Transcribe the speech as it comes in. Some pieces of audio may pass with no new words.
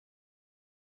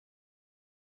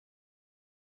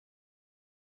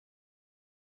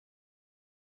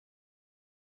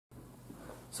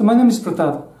So my name is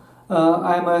Pratap.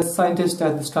 I'm a scientist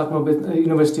at the Strathmore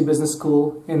University Business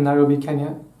School in Nairobi,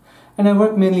 Kenya, and I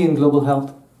work mainly in global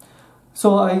health.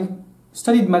 So I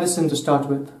studied medicine to start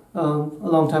with a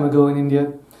long time ago in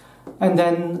India, and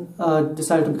then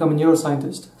decided to become a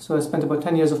neuroscientist. So I spent about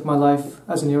 10 years of my life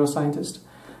as a neuroscientist,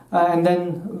 and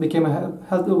then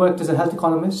worked as a health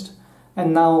economist,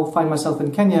 and now find myself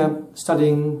in Kenya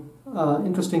studying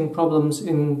interesting problems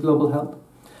in global health.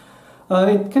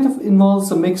 It kind of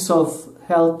involves a mix of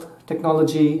health,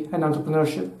 technology, and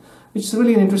entrepreneurship, which is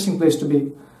really an interesting place to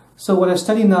be. So what I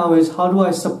study now is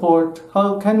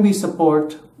how can we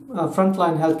support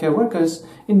frontline healthcare workers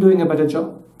in doing a better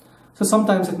job. So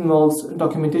sometimes it involves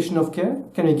documentation of care.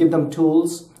 Can we give them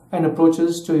tools and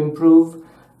approaches to improve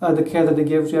the care that they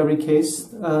give to every case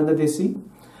that they see?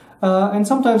 And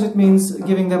sometimes it means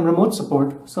giving them remote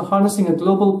support. So harnessing a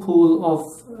global pool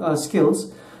of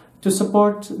skills to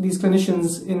support these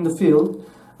clinicians in the field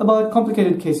about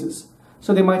complicated cases.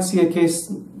 So they might see a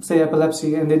case, say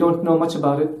epilepsy, and they don't know much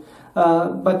about it,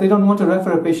 but they don't want to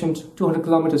refer a patient 200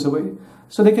 kilometers away.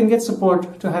 So they can get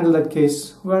support to handle that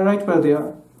case right where they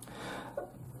are.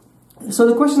 So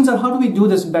the questions are, how do we do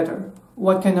this better?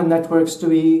 What kind of networks do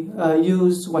we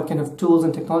use? What kind of tools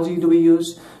and technology do we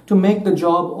use to make the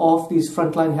job of these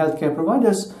frontline healthcare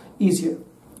providers easier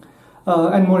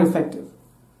and more effective?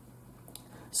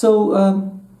 So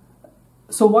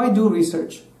why do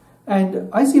research? And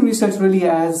I see research really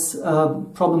as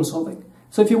problem solving.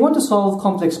 So if you want to solve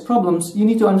complex problems, you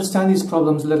need to understand these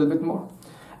problems a little bit more.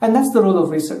 And that's the role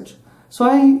of research. So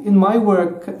I, in my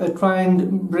work, try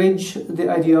and bridge the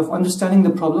idea of understanding the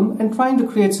problem and trying to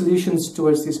create solutions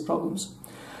towards these problems.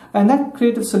 And that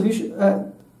creative solution,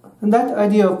 that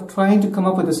idea of trying to come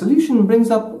up with a solution brings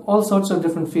up all sorts of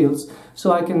different fields.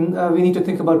 So we need to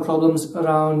think about problems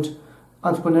around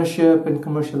entrepreneurship and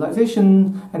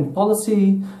commercialization and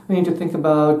policy. We need to think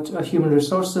about human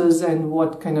resources and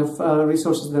what kind of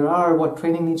resources there are, what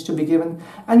training needs to be given.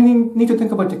 And we need to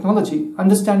think about technology,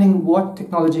 understanding what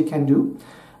technology can do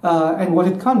and what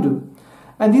it can't do.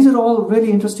 And these are all really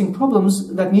interesting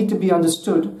problems that need to be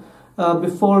understood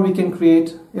before we can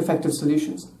create effective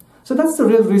solutions. So that's the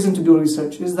real reason to do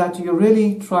research, is that you're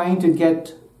really trying to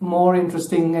get more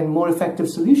interesting and more effective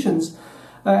solutions.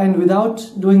 And without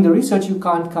doing the research, you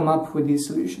can't come up with these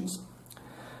solutions.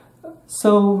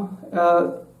 So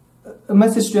a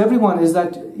message to everyone is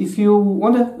that if you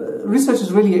want to, research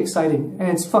is really exciting and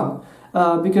it's fun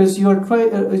because you're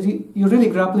really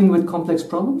grappling with complex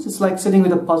problems. It's like sitting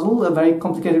with a puzzle, a very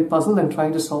complicated puzzle, and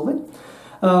trying to solve it.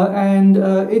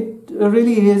 It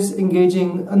really is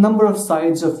engaging a number of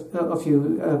sides of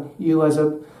you, you as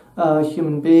a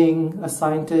human being, a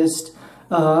scientist,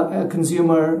 a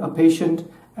consumer, a patient,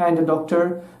 and a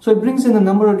doctor. So it brings in a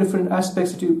number of different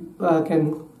aspects that you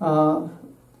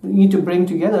need to bring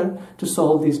together to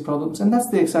solve these problems. And that's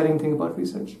the exciting thing about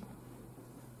research.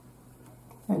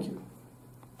 Thank you.